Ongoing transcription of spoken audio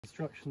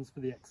Instructions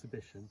for the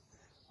exhibition.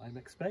 I am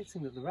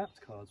expecting that the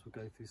wrapped cards will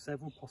go through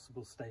several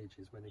possible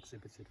stages when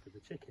exhibited for the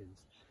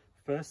chickens.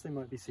 First, they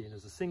might be seen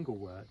as a single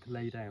work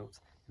laid out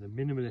in a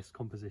minimalist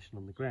composition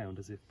on the ground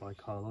as if by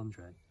Carl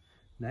Andre.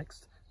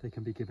 Next, they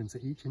can be given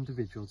to each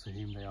individual to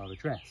whom they are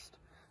addressed.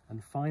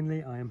 And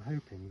finally, I am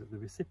hoping that the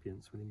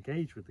recipients will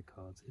engage with the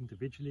cards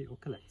individually or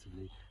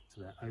collectively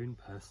to their own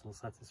personal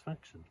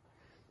satisfaction,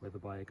 whether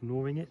by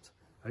ignoring it,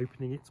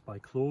 opening it by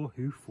claw,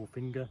 hoof or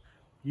finger,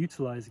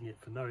 utilising it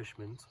for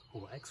nourishment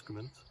or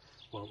excrement,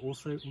 while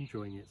also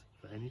enjoying it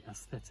for any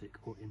aesthetic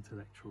or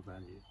intellectual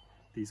value.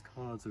 These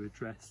cards are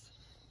addressed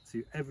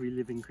to every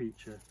living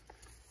creature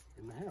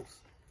in the house.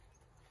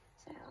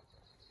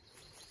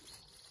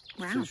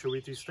 Wow. So shall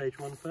we do stage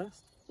 1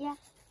 first? Yeah.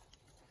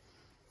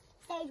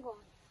 Stage 1.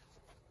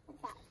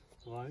 What's that?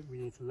 Right, we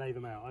need to lay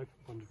them out. I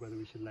wondered whether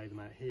we should lay them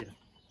out here.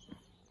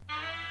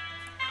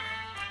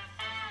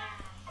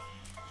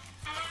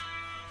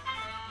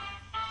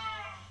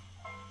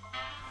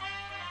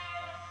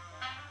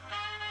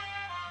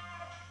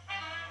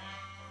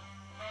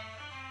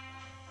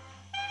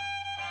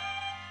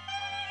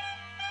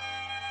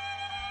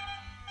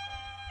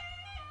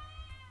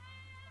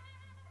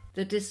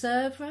 The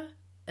Disoeuvre,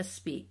 a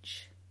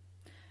speech.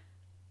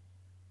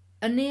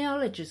 A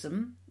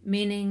neologism,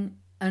 meaning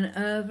an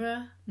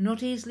oeuvre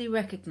not easily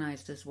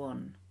recognised as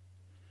one.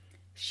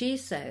 She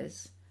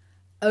says,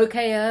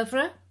 "OK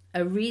oeuvre,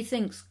 a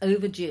rethink's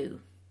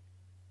overdue."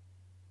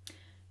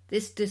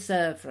 This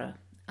Disoeuvre,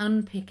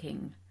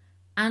 unpicking,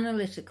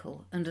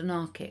 analytical and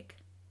anarchic.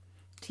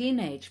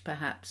 Teenage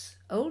perhaps,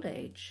 old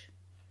age.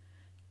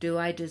 Do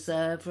I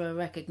deserve a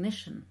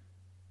recognition?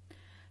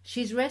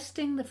 She's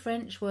wresting the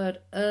French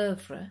word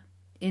oeuvre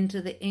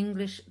into the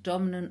English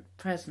dominant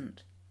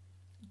present,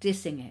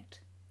 dissing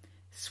it,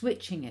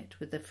 switching it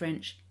with the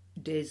French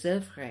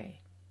désoeuvre,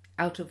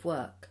 out of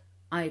work,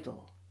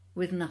 idle,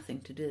 with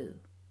nothing to do.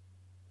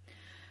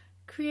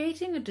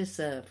 Creating a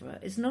Disoeuvre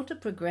is not a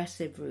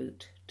progressive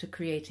route to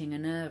creating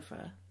an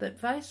oeuvre, but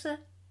vice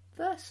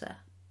versa.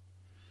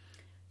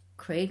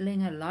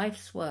 Cradling a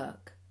life's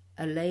work,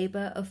 a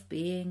labour of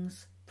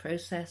beings,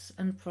 process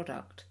and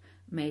product,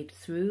 made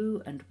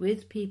through and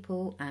with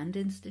people and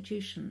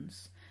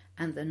institutions,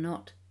 and the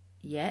not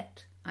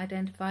yet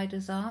identified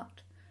as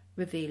art,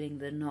 revealing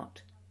the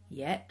not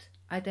yet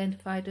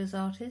identified as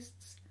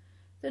artists,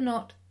 the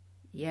not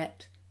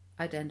yet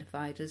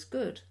identified as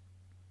good.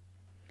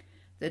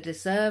 The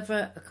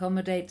Disoeuvre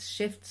accommodates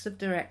shifts of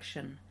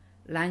direction,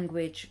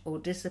 language or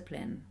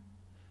discipline,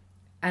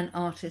 an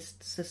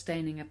artist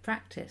sustaining a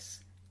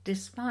practice,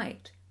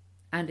 despite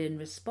and in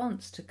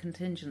response to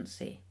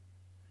contingency,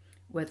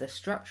 whether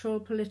structural,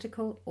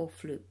 political or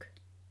fluke.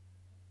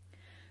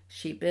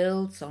 She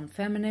builds on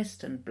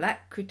feminist and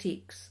black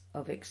critiques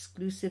of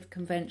exclusive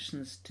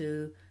conventions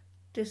to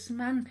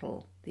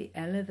dismantle the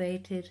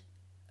elevated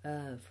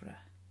oeuvre.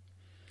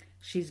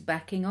 She's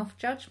backing off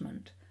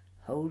judgment,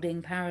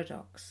 holding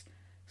paradox,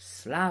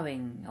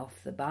 sloughing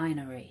off the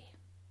binary.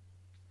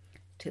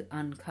 To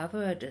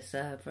uncover a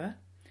Disoeuvre,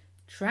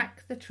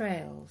 track the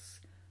trails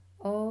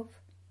of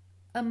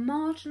a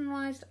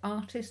marginalised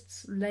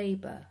artist's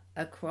labour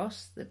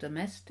across the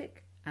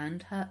domestic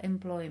and her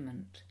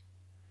employment.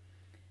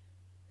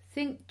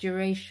 Think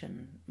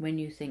duration when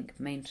you think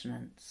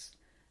maintenance.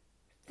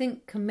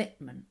 Think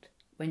commitment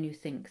when you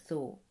think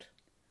thought.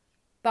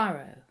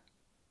 Burrow.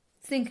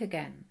 Think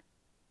again.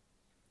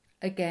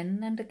 Again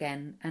and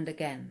again and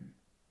again.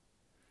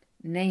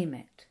 Name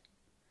it.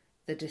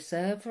 The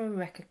Disoeuvre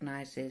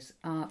recognises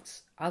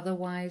art's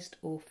otherwise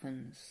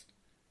orphans,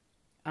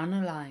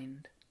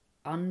 unaligned,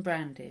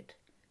 unbranded,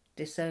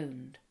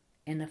 disowned,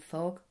 in a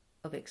fog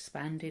of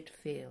expanded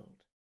field.